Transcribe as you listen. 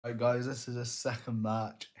Right, guys, this is the second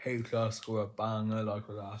match. Hopefully I'll score a banger like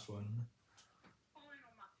the last one.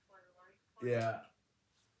 Yeah.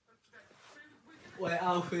 Wait,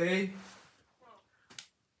 Alfie.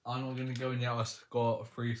 I'm not going to go in yet. I got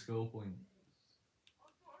 3 skill points.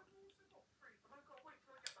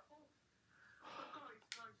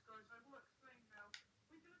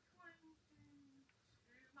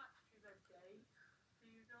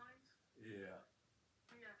 Yeah.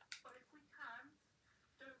 But if we can,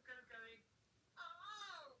 don't go going,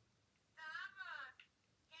 oh, Dama,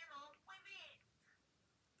 get on with it.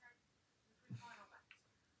 We try our best.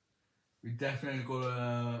 We definitely got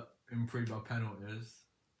to improve our penalties.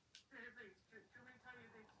 Do you want me to tell you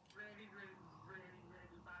this really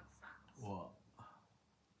bad stats? What?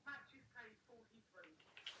 Matches played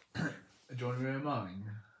 43. Do you want to hear mine?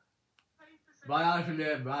 But I actually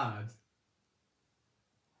ain't bad.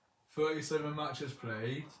 37 matches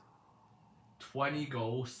played, 20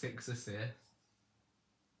 goals, 6 assists. Okay.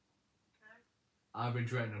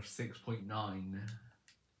 Average rating of 6.9. Right,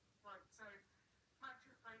 so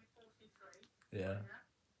matches played 43. Yeah.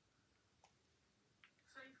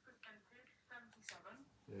 Save percentage 77.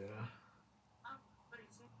 Yeah. Rating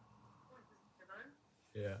 0.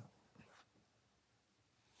 Yeah.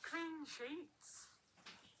 Clean sheets.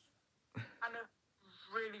 And it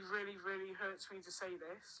really hurts me to say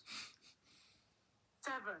this.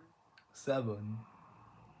 7. 7.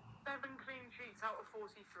 7 clean sheets out of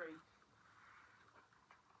 43.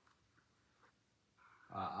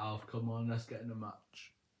 Alf, come on, let's get in the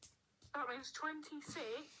match. That means 26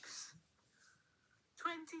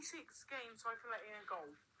 games I can let in a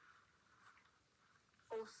goal.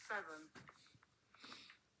 Or 7.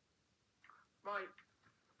 Right.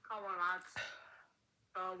 Come on, lads.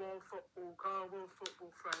 Come on, football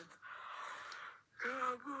friends. Come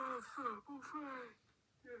on, football friends.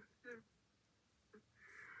 Yeah.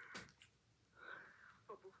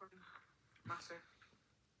 Football friends. Massive.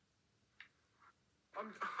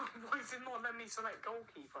 Why is it not letting me select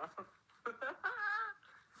goalkeeper?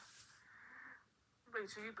 Wait,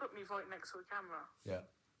 so you put me right next to the camera? Yeah.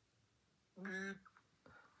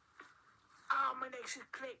 My neck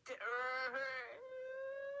just clicked it.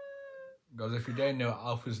 Guys, if you don't know,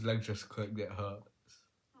 Alpha's leg just clicked, it hurts.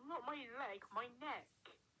 Not my leg, my neck.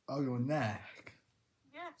 Oh, your neck?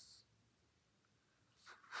 Yes.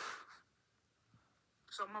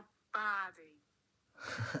 So I'm a baddie.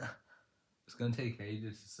 It's going to take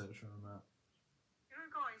ages to search for a map. You know,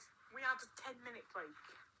 guys, we had a 10-minute break.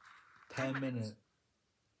 10 minutes.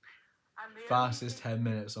 And the Fastest 10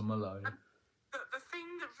 minutes on my life. The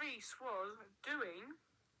thing that Reese was doing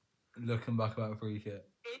Looking back about a free kick.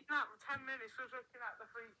 in that 10 minutes was looking at the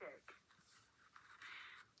free kick.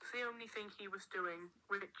 It's the only thing he was doing,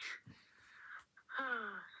 which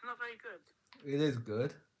not very good. It is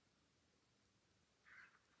good.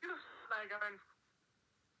 Just like going,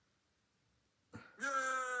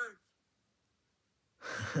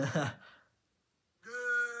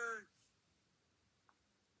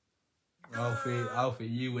 Alfie,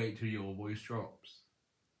 you wait till your voice drops.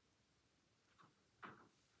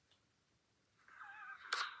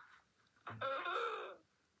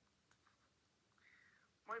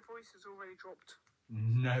 my voice has already dropped.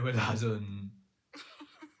 No, it hasn't.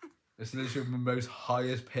 It's literally the most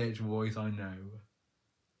highest pitched voice I know.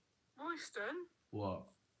 Royston? What?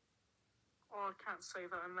 Oh, I can't say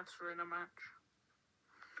that unless we're in a match.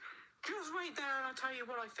 Just wait there and I'll tell you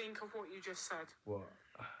what I think of what you just said. What?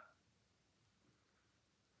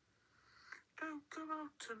 Don't go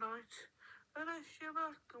out tonight unless you're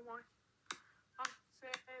black and white. I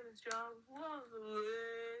said it's your away.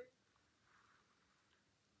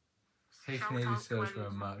 It's taking ages to search for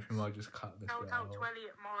a match. We might just cut this Shout bit out out. to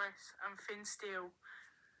Elliot Morris and Finn Steele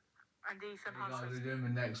and Ethan Hey guys, Hudson. we're doing the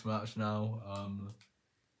next match now.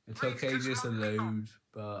 It took Reece just ages to mugged me off. load,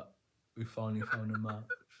 but we finally found a match.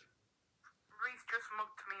 Reese just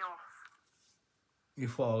mugged me off. You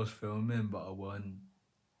thought I was filming, but I wasn't.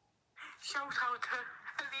 Shout out to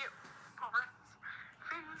Elliot Morris,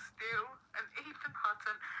 Finn Steele and Ethan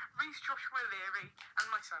Hudson, Reese Joshua Leary and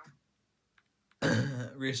myself.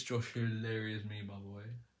 Reece Joshua Leary is me, by the way.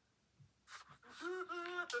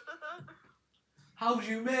 How'd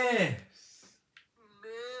you miss?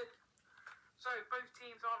 So both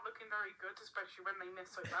teams aren't looking very good, especially when they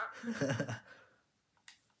miss like that.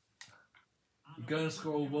 You go and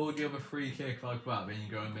score all the other free kick like that, then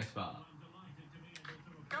you go and miss that.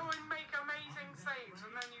 Go and make amazing saves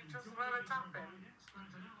and then you just let it happen.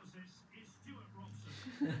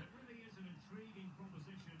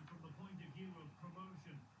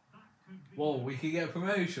 Whoa, we could get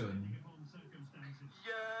promotion.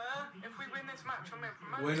 Yeah, if we win this match, I'll make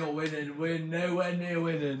promotion. We're not winning. We're nowhere near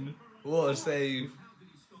winning. What a save.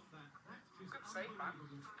 Good save, man.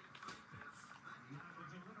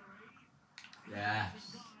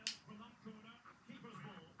 Yes.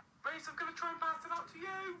 Reece, I'm going to try and pass it out to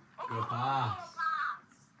you. Good pass.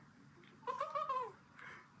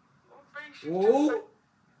 Oh, Reece, you Oh.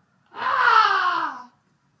 Ah!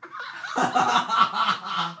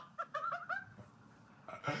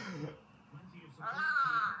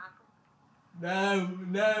 No,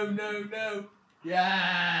 no, no, no.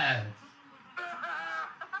 Yes.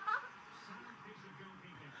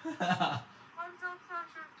 I'm so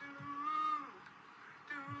pressure.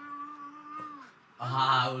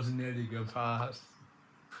 Ah, it was a nearly good pass.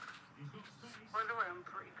 By the way, I'm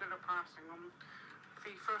pretty good at passing on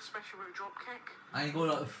FIFA, especially with a drop kick. I ain't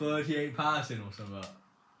got like 38 passing or something.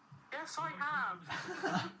 Yes, I have.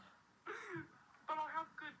 But I have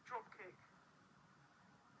good drop kick.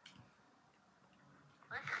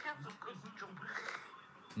 I have a good drop kick.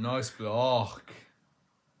 Nice block.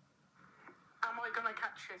 Am I gonna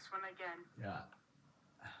catch this one again? Yeah.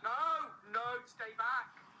 No, stay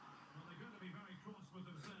back. Well, they're going to be very cross with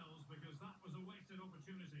themselves because that was a wasted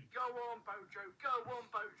opportunity. Go on, Bojo. Go on,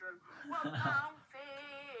 Bojo. £1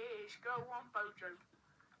 fish. Go on, Bojo.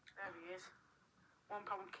 There he is. £1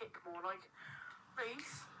 kick, more like.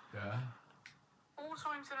 Reece, Yeah. 4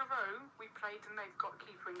 times in a row we played and they've got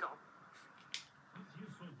keeper in goal. That's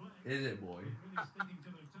useful play. Is it, boy? Really sticking to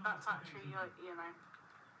their That's targets actually, occasionally.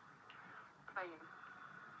 playing.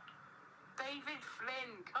 David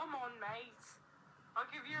Flynn, come on, mate. I'll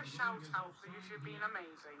give you a shout out because you've been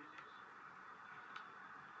amazing.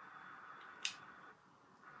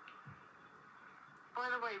 By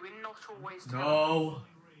the way, we're not always terrible. No.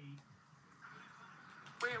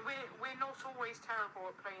 We're not always terrible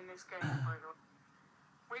at playing this game, by the way.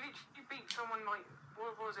 We literally beat someone like,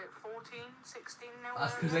 what was it, 14, 16 nil?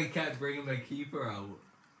 That's because they kept bringing their keeper out.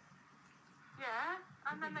 Yeah,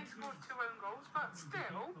 and then they scored 2 own goals, but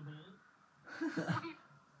still,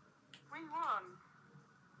 we won.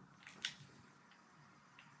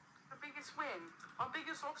 The biggest win. Our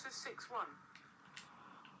biggest loss is 6-1.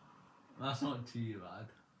 That's not too bad.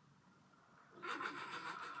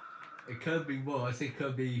 It could be worse. It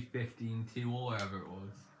could be 15-2 or whatever it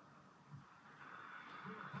was.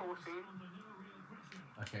 14.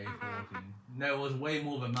 Okay, 14. No, it was way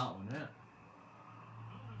more than that one, yeah.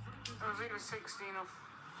 It was either 16 or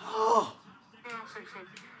Oh! 16.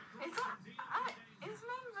 Is that, his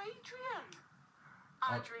name's Adrian.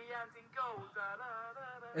 Adrian's in goal. Da, da, da,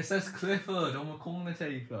 da. It says Clifford on the corner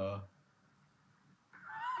taker.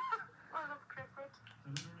 I love Clifford.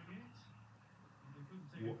 Delivering it. They couldn't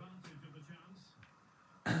take What? advantage of the chance.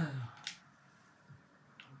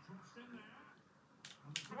 Crossed in there.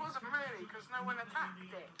 And the It wasn't really because no one attacked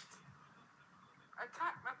it.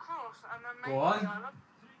 Attacked the cross and then maybe Go on. I love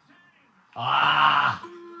Ah! hang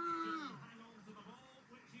on to the ball,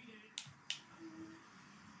 which he did.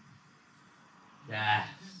 Yes.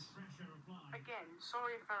 Pressure applied. Again,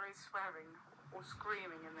 sorry if there is swearing or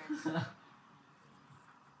screaming in this. Chance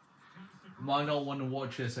to Might not want to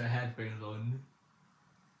watch this with headphones on.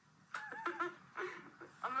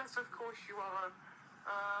 Unless, of course, you are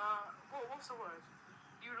what's the word?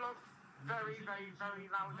 You love very, very, very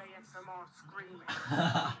loud ASMR screaming.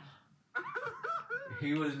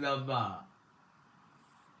 He would love that.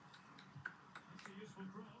 That's a useful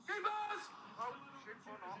cross. Keepers! Oh, shoot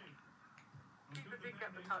or not. Keeper did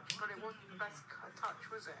get the touch, but it wasn't the best touch,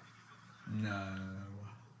 was it? No.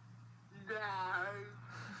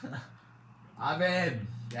 No. I'm in.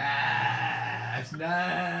 Yes.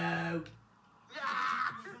 No.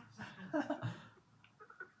 Yeah!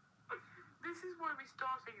 This is why we're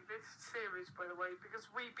starting this series, by the way, because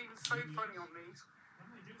we've been so funny on these. Can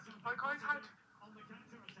they do something Like, I've had on the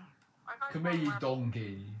counter-attack? Come here, you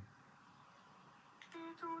donkey.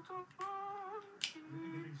 Really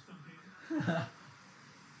getting stuck in.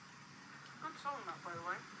 Good song, that, by the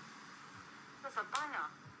way. That's a banger.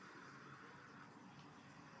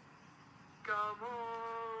 Come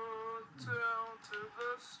on down to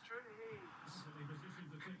the streets, Perfectly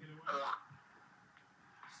positioned to take it away.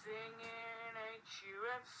 singing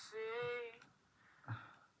HUFC.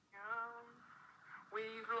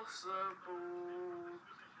 We've lost the ball.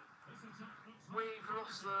 This attack looks We've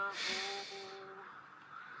lost the ball.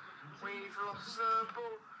 We've lost the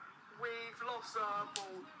ball. We've lost the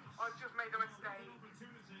ball. I've just made a mistake.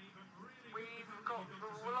 opportunity, but really We've got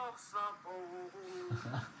lost the ball.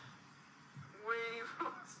 We've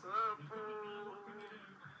lost the ball.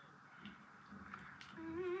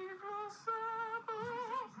 We've lost the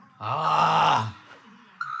ball. Ah.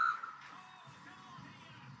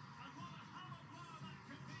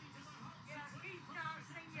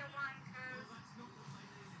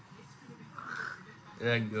 It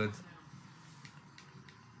ain't good.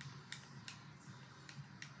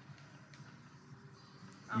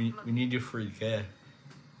 We need your 3K.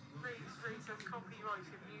 Reese says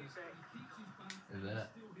copyrighted music. Is it?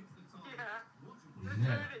 Yeah. Just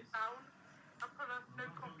turn it down. I put a no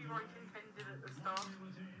copyright intended at the start.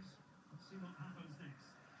 Let's see what happens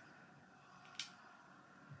next.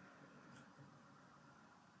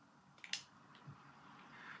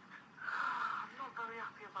 I'm not very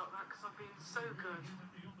happy about that because I've been so good.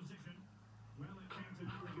 The opposition. Well, it came to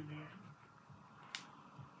nothing in the end.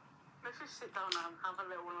 Let's just sit down now and have a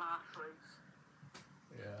little laugh, Reese.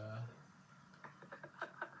 Yeah.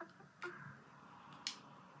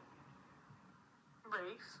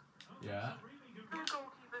 Reese, Yeah. who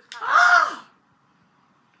goalkeeper's catch?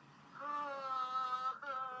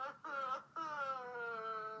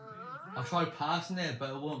 I tried passing it, but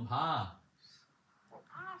it won't pass. Well,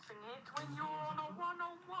 passing it when you're on a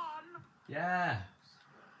one-on-one. Yeah.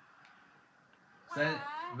 Where?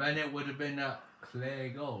 Then it would have been a clear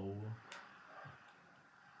goal.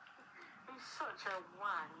 He's such a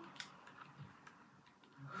wang.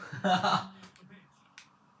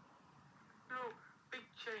 Look, big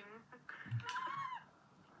ching.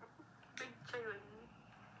 Big ching.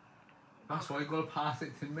 That's why you gotta pass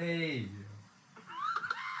it to me.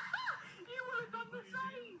 You would have done the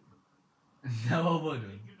same. No, I wouldn't.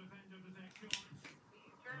 Are you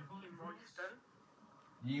joking, Royston?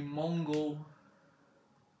 You Mongol.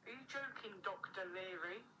 Are you joking, Dr.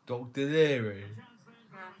 Leary? Dr. Leary.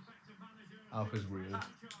 Yeah. That was weird.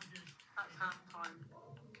 That's half time.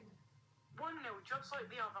 1-0, just like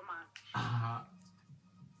the other match.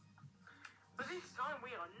 But this time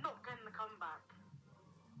we are not getting the comeback.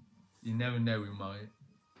 You never know, we might.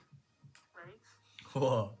 Right?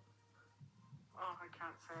 What? Oh, I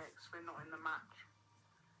can't say it 'cause we're not in the match.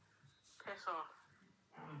 Piss off.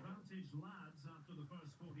 Advantage lads after the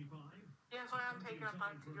first 45. Yes, I am taking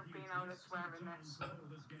advantage of being able to swear in this.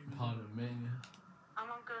 Pardon me. And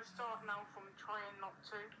I'm going to start now from trying not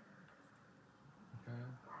to. Okay.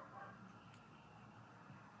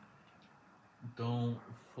 Don't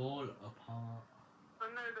fall apart. I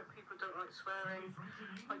know that people don't like swearing.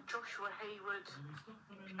 Like Joshua Hayward,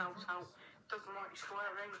 shout out, doesn't like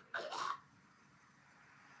swearing.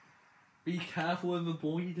 Be careful with the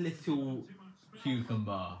boy, little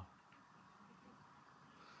cucumber.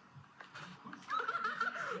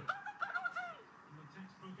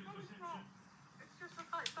 It's just the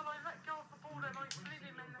fact that I let go of the ball and I slid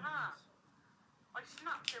him in half. I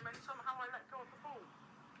snapped him and somehow I let go of the ball.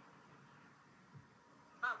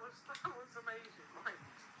 That was amazing, right?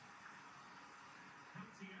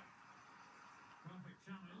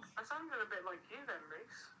 I sounded a bit like you then,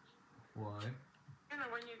 Reese. Why? You know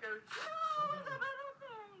when you go.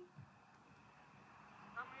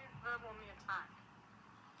 That means verb on the attack.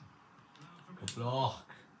 Block.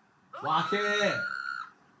 Whack it!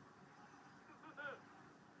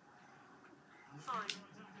 Sorry.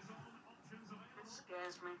 It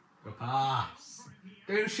scares me. Good pass.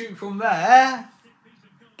 Don't shoot from there.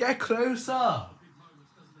 Get closer. That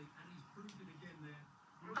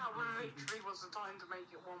literally was the time to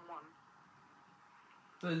make it 1-1.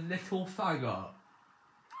 The little faggot.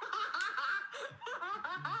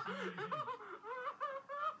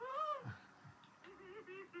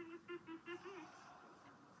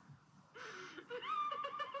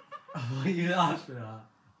 What are you laughing at?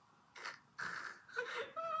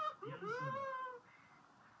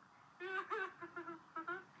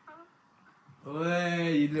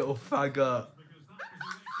 Hey, you little faggot.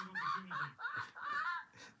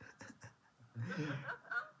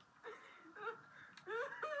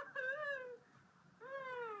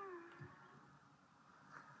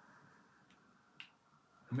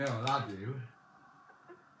 Come here, I'll have you.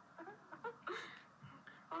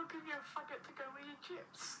 I'll give you a faggot to go with your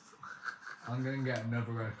chips. I'm gonna get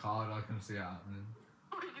another red card, I can see it happening.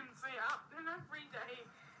 We can see it happening every day.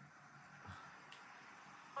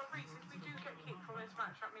 But Reese, if we do get kicked from this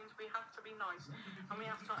match, that means we have to be nice and we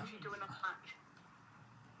have to actually do enough match.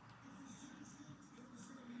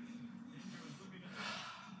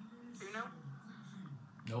 Do you know?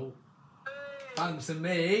 Nope. Hey. Thanks to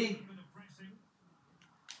me.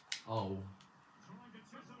 Oh.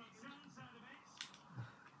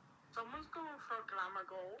 Someone's going for a glamour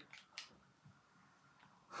goal.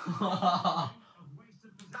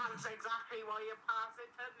 That's exactly why you pass it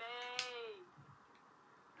to me.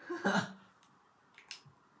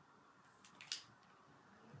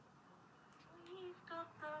 We've got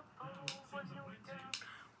the ball when you're down.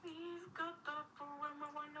 We've got the ball when we're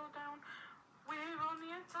 1-0 down. We're on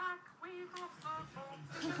the attack. We've lost the ball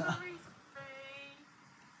because of Reese.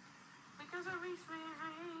 Because of Reese.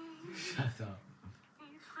 Shut up.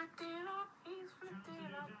 He's flipped it up. He's flipped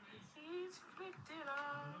it up. He's flipped it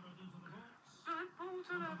up. Good ball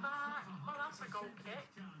to the back. Oh, that's a goal kick.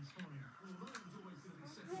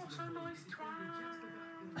 What a nice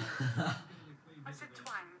twang. I said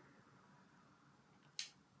twang.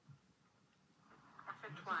 I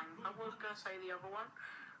said twang. I was going to say the other one,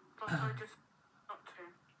 but I just not to.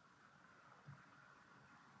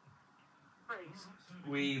 Please.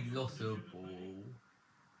 We've lost a ball.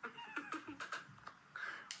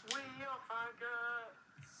 We are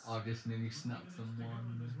faggots. I've just nearly snapped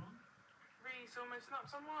someone. Reese almost snapped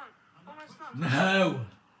someone. Almost snapped someone. No!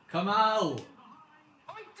 Come out!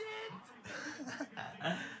 I did!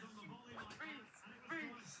 Reese,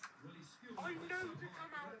 Reese. I know to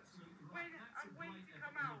come out. I'm waiting to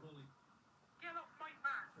come out. Get off my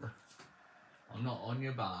back. I'm not on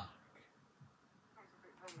your back. That's a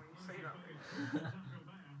bit wrong when you say that.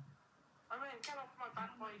 I mean, get off my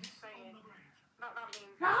back by saying that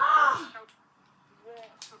means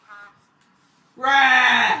walk the pass.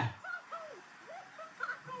 Rare!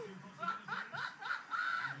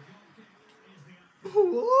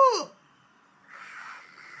 What?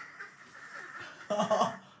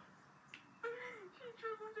 She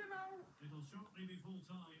dribbled him out. It'll shortly be full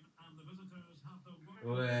time, and the visitors have the work.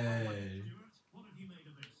 Way. Stuart, what have you made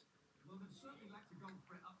of this? Well, they've certainly lacked a goal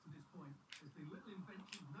threat up to this point. There's been little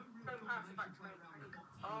invention, no real Don't pass it back combination to me. play around the box.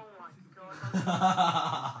 Oh my god. Still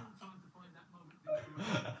time to find that moment.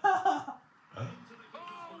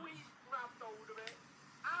 Oh, he's grabbed hold of it.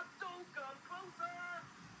 Abdul, come closer.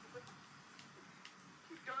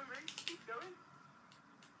 Keep going, Reese. Keep going.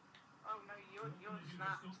 Oh no, you're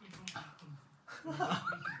snapped.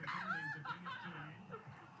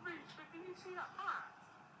 Reese, but did you see that pass?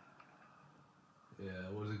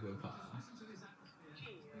 Yeah, it was a good pass. Listen to this atmosphere. It's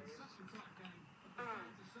been such a tight game.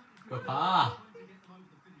 Good pass. Trying to get them over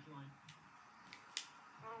the finish line.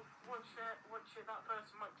 Well, watch it. That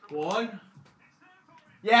person might look. Go on.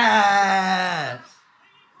 Yes!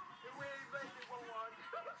 We made it 1-1.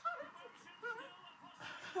 Come on,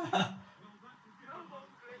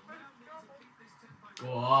 Clifford.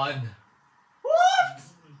 Come on. Go on. What?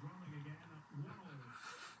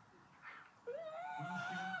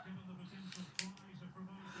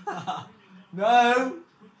 No!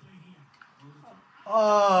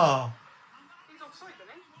 Oh! He's offside,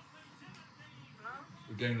 isn't he? No?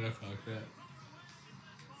 It didn't look like it.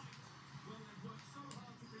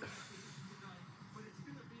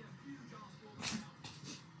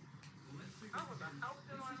 How was that? How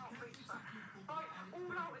did I not reach that? Right,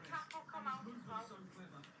 all out attack will come out as well.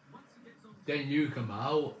 Then you come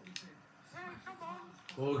out Yeah, come on.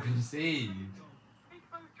 or concede. Big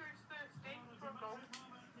Bojo's thirsty for a goal.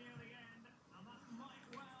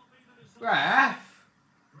 Ref?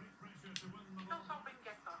 Don't stop and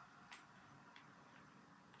get that.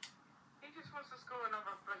 He just wants to score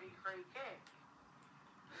another bloody free kick.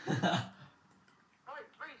 Right,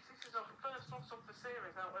 Reese, this is our first loss of the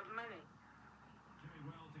series out of many.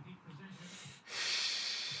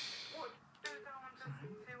 What? Go down to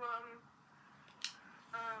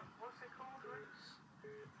what's it called, Reese?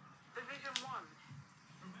 Division 1.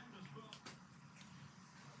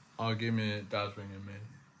 Oh, give me Dad's ringing me.